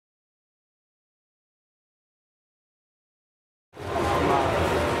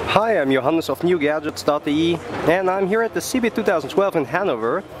Hi, I'm Johannes of NewGadgets.de, and I'm here at the Cebit 2012 in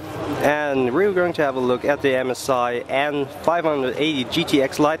Hannover, and we're going to have a look at the MSI N580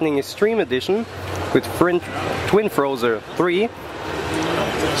 GTX Lightning Xtreme Edition with Twin Frozr 3.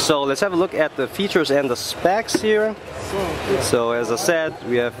 So let's have a look at the features and the specs here. So as I said,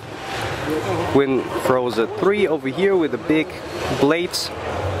 we have Twin Frozr 3 over here with the big blades.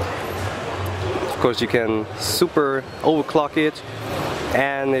 Of course, you can super overclock it.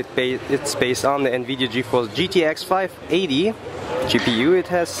 And it's based on the NVidia GeForce GTX 580 GPU. It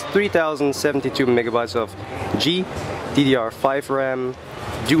has 3072 megabytes of GDDR5 RAM,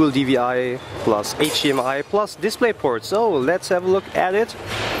 dual DVI plus HDMI plus DisplayPort. So let's have a look at it.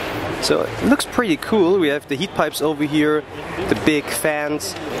 So it looks pretty cool. We have the heat pipes over here, the big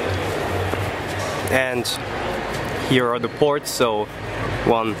fans, and here are the ports. So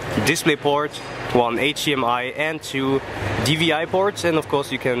one DisplayPort, one HDMI and two DVI ports, and of course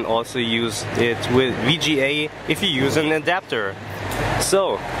you can also use it with VGA if you use an adapter.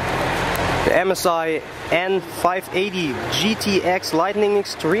 So the MSI N580 GTX Lightning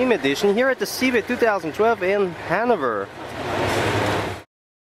Xtreme Edition here at the Cebit 2012 in Hannover.